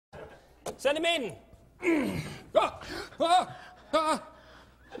Send him in.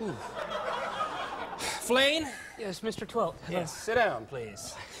 Flane? Yes, Mr. Twelt. Yes, sit down,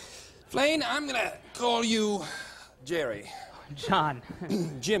 please. Flane, I'm gonna call you Jerry. John.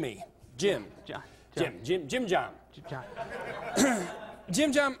 Jimmy. Jim. John. Jim John. John.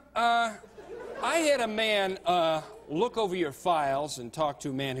 Jim John, I had a man look over your files and talk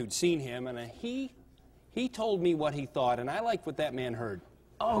to a man who'd seen him, and he told me what he thought, and I liked what that man heard.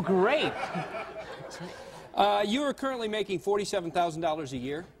 Oh, great. You are currently making $47,000 a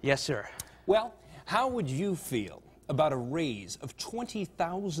year? Yes, sir. Well, how would you feel about a raise of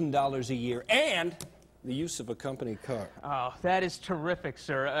 $20,000 a year and the use of a company car? Oh, that is terrific,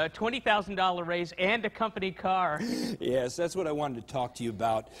 sir. A $20,000 raise and a company car. Yes, that's what I wanted to talk to you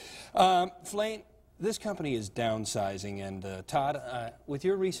about. Flane, this company is downsizing, and Todd, with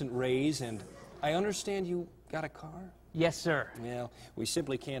your recent raise, and I understand you got a car? Yes, sir. Well, we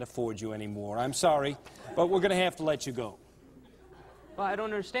simply can't afford you anymore. I'm sorry, but we're going to have to let you go. Well, I don't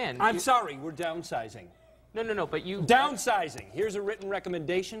understand. I'm sorry, we're downsizing. No, but you... Downsizing. Here's a written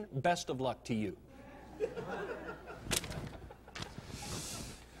recommendation. Best of luck to you.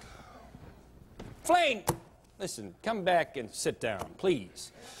 Flane, listen, come back and sit down,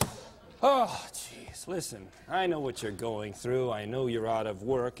 please. Oh, jeez, listen, I know what you're going through. I know you're out of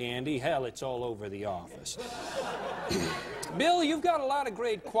work, Andy. Hell, it's all over the office. Bill, you've got a lot of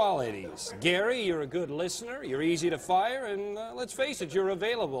great qualities. Gary, you're a good listener. You're easy to fire, and let's face it, you're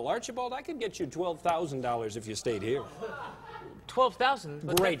available. Archibald, I could get you $12,000 if you stayed here.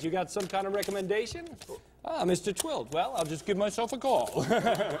 $12,000? Great, you got some kind of recommendation? Ah, Mr. Twilt. Well, I'll just give myself a call.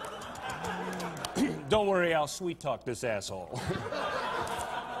 Don't worry, I'll sweet-talk this asshole.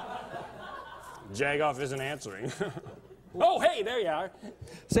 Jagoff isn't answering. Oh, hey, there you are.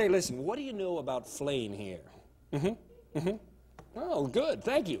 Say, listen, what do you know about Flane here? Oh, good,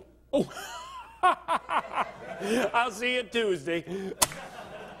 thank you. Oh, I'll see you Tuesday.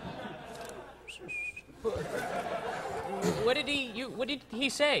 What did he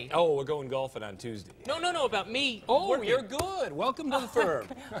say? Oh, we're going golfing on Tuesday. No, about me. Oh, working. you're good. Welcome to the firm.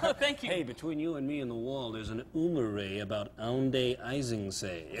 Oh, thank you. Hey, between you and me and the wall, there's an umere about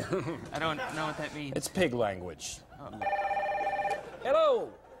Downsizing. I don't know what that means. It's pig language. Oh. Hello.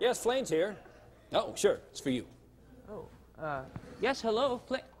 Yes, Flane's here. Oh, sure. It's for you. Oh, yes, hello,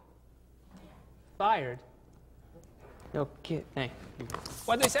 Fired. No kid, thank you.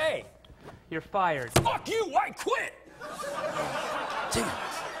 What'd they say? You're fired. Fuck you, I quit! Damn it.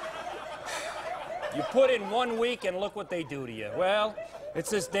 You put in 1 week and look what they do to you. Well,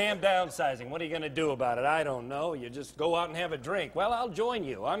 it's this damn downsizing. What are you going to do about it? I don't know. You just go out and have a drink. Well, I'll join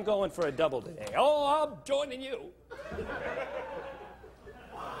you. I'm going for a double today. Oh, I'm joining you.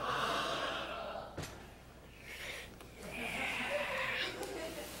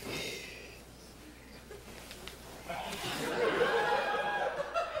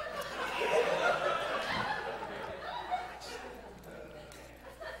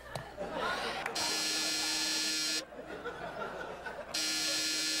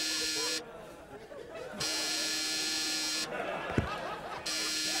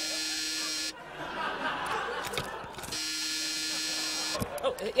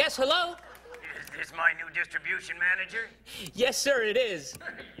 Oh, yes, hello? Is this my new distribution manager? Yes, sir, it is.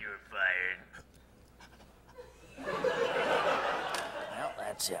 You're fired. Well,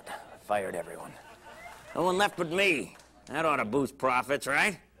 that's it. I fired everyone. No one left but me. That ought to boost profits,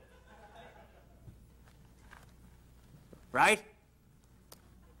 right? Right?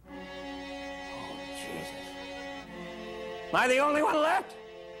 Oh, Jesus. Am I the only one left?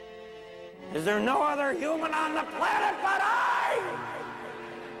 Is there no other human on the planet but I?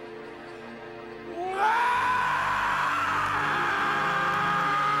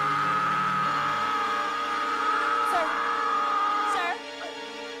 Sir?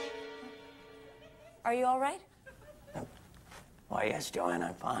 Are you all right? Why, yes, Joanne,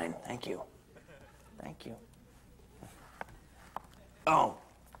 I'm fine. Thank you. Thank you. Oh.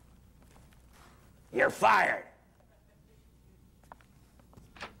 You're fired.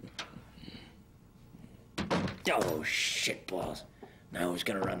 Oh, shitballs. Now who's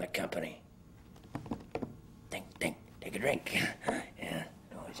gonna run the company? Think. Take a drink. Yeah,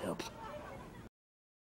 always helps.